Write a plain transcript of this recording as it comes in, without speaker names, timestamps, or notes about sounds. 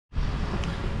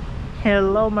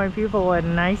Hello my people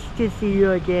and nice to see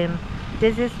you again.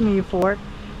 This is me Ford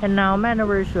and now I'm at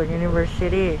Naresuan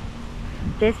University.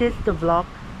 This is the vlog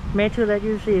made to let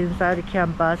you see inside the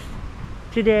campus.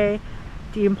 Today,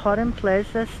 the important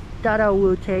places that I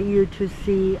will take you to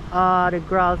see are the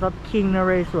grounds of King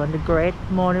Naresuan the Great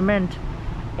Monument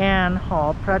and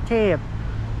Hall Phra Thep.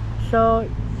 So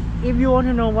if you want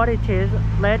to know what it is,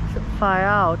 let's find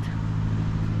out.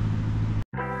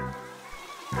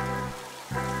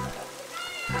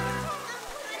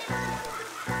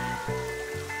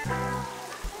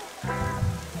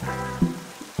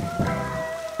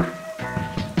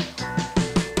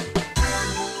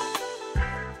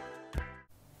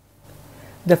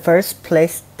 The first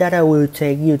place that I will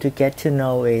take you to get to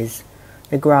know is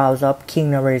the grounds of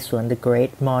King Naresuan the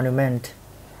Great Monument,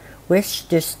 which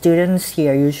the students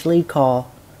here usually call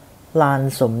Lan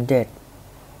Somdet.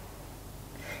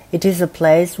 It is a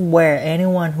place where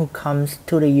anyone who comes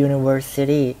to the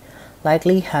university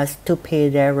likely has to pay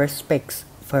their respects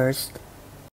first.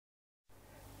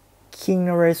 King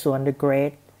Naresuan the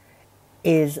Great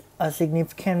is a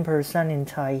significant person in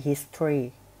Thai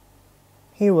history.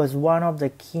 He was one of the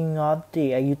king of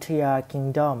the Ayutthaya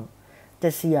kingdom,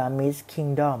 the Siamese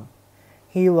kingdom.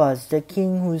 He was the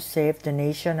king who saved the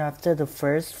nation after the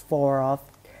first war of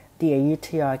the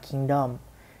Ayutthaya kingdom,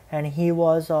 and he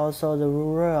was also the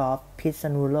ruler of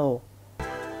Pisanulo.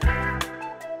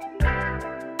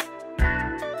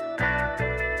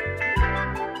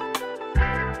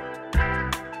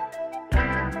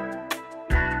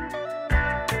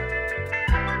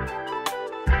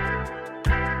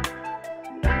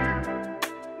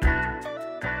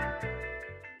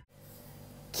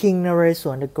 King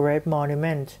Naresuan the Great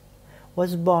Monument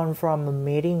was born from a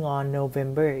meeting on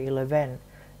November 11,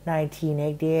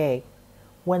 1988,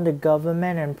 when the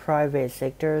government and private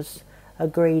sectors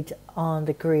agreed on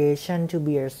the creation to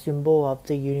be a symbol of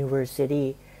the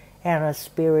university and a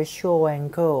spiritual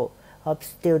anchor of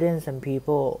students and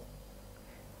people.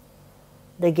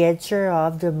 The gesture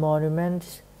of the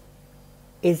monument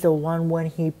is the one when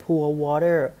he poured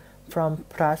water from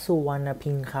Phra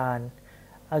Suvarnapinkan,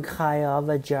 a kind of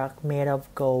a jug made of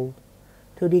gold,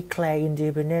 to declare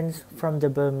independence from the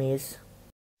Burmese.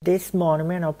 This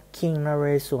monument of King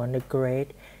Naresuan the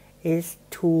Great is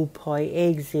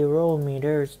 2.80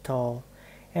 meters tall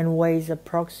and weighs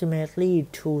approximately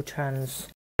 2 tons.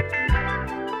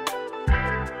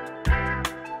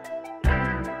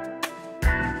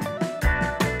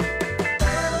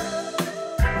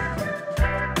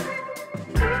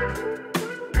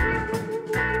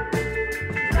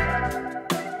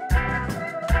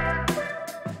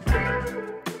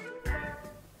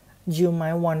 You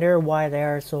might wonder why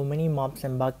there are so many mops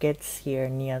and buckets here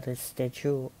near the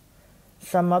statue.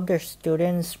 Some of the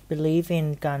students believe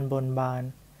in Kan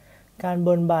Bonban. Kan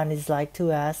Bonban is like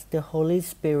to ask the Holy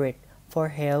Spirit for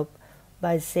help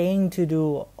by saying to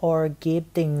do or give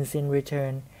things in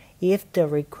return if the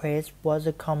request was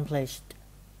accomplished.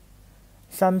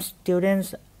 Some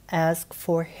students ask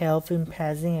for help in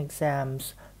passing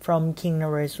exams from King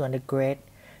Naresuan the Great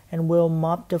and will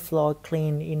mop the floor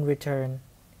clean in return.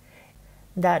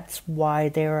 That's why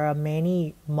there are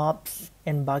many mops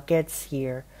and buckets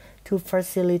here to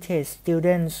facilitate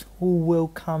students who will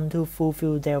come to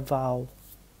fulfill their vow.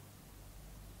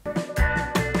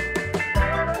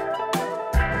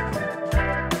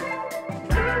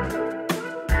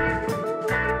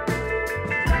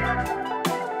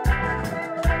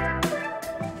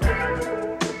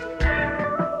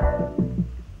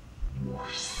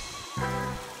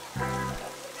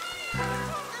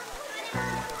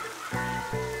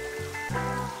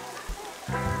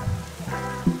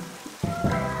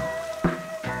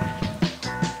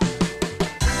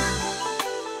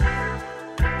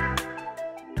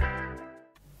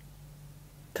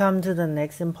 Come to the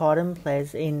next important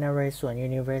place in Naresuan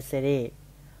University,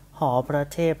 Hall Phra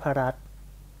Thep.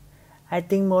 I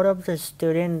think most of the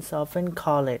students often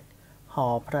call it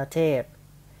Hall Phra Thep.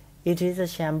 It is a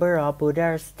chamber of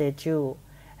Buddha's statue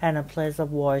and a place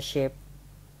of worship.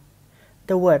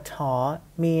 The word Hall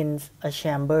means a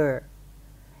chamber,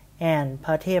 and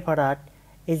Phra Thep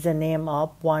is the name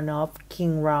of one of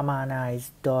King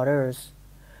Ramanai's daughters,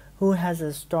 who has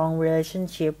a strong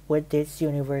relationship with this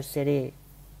university.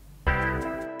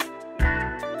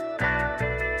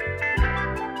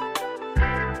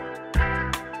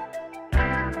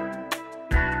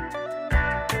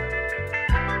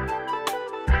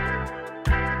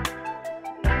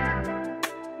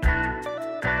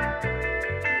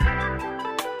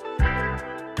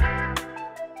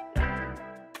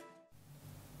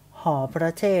 Hall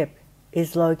Phra Thep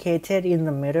is located in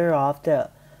the middle of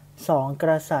the สองก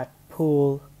ษัตริย์ pool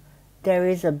There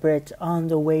is a bridge on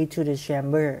the way to the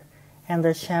chamber, and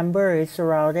the chamber is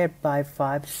surrounded by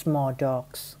 5 small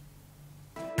docks.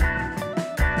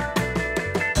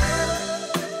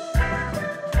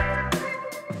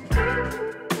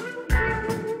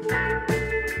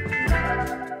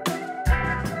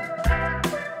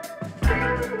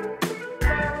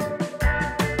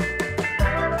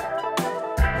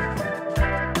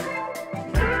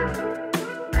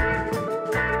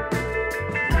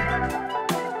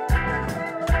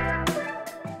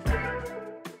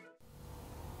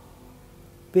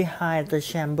 Behind the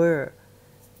chamber,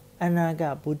 a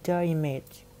Naga Buddha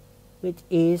image, which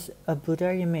is a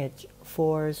Buddha image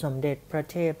for Somdet Phra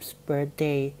Thep's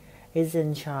birthday, is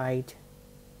enshrined.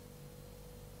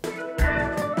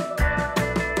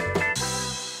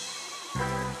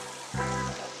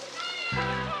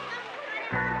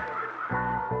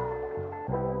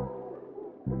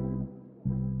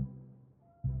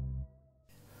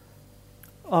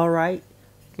 Alright,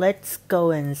 let's go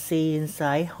and see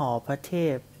inside Hall Phra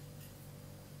Thep.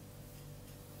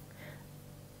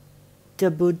 The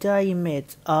Buddha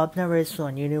image of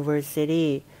Naresuan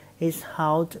University is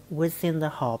housed within the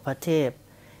Hall Phra Thep.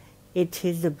 It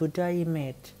is the Buddha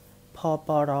image,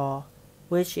 Phra,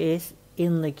 which is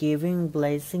in the giving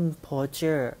blessing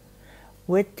posture,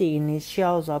 with the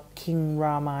initials of King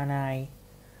Ramanai,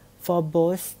 for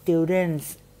both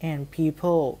students and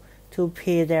people to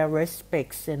pay their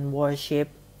respects and worship.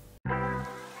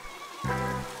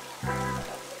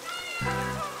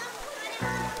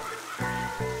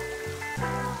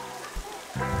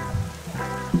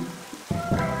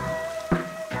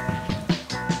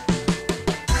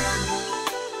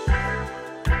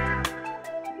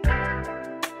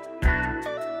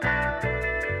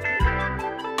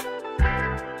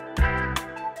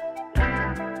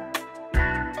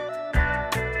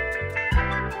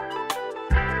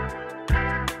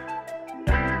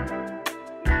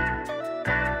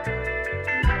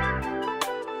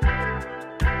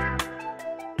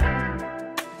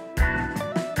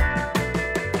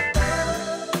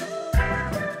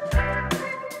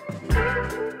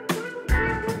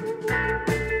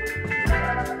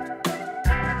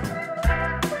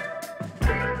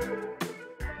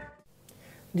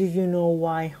 Do you know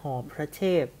why Hall Phra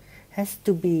Thep has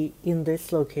to be in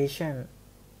this location?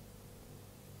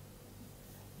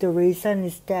 The reason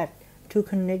is that to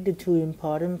connect the 2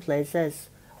 important places,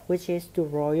 which is the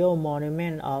royal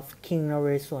monument of King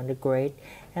Naresuan the Great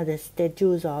and the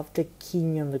statues of the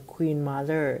King and the Queen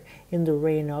Mother in the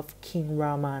reign of King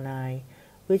Ramanai,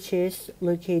 which is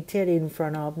located in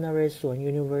front of Naresuan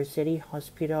University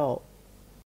Hospital.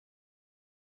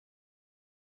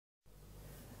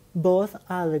 Both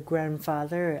are the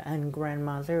grandfather and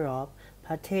grandmother of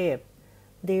Phra Thep.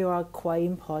 They are quite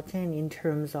important in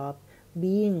terms of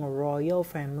being a royal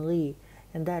family,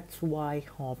 and that's why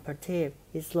Hall Phra Thep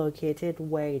is located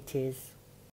where it is.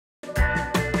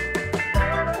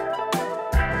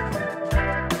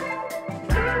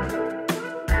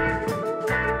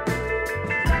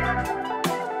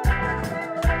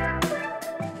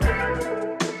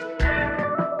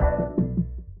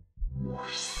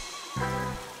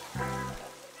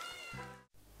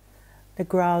 The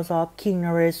grounds of King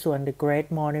Naresuan the Great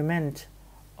Monument,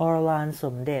 or Lan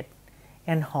Somdet,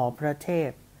 and Hall Phra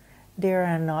Thep, they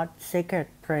are not sacred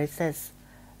places,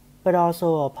 but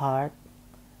also a park.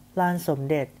 Lan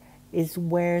Somdet is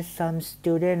where some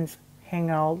students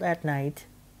hang out at night.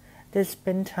 They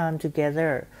spend time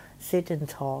together, sit and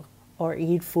talk, or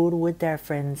eat food with their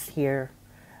friends here.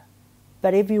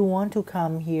 But if you want to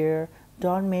come here,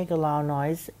 don't make a loud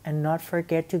noise and not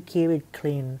forget to keep it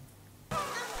clean.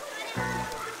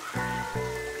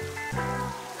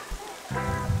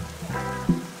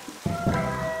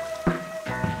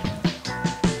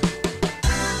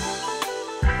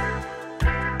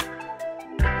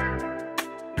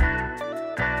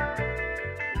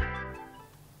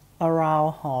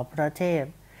 Around Hall Phra Thep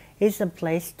is a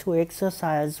place to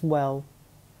exercise well.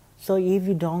 So if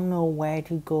you don't know where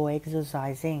to go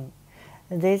exercising,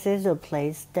 this is a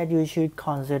place that you should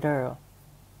consider.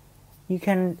 You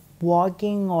can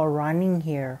walking or running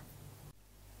here.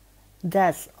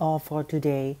 That's all for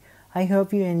today. I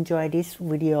hope you enjoyed this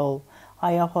video.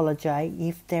 I apologize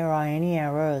if there are any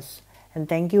errors, and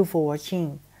thank you for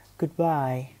watching.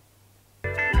 Goodbye.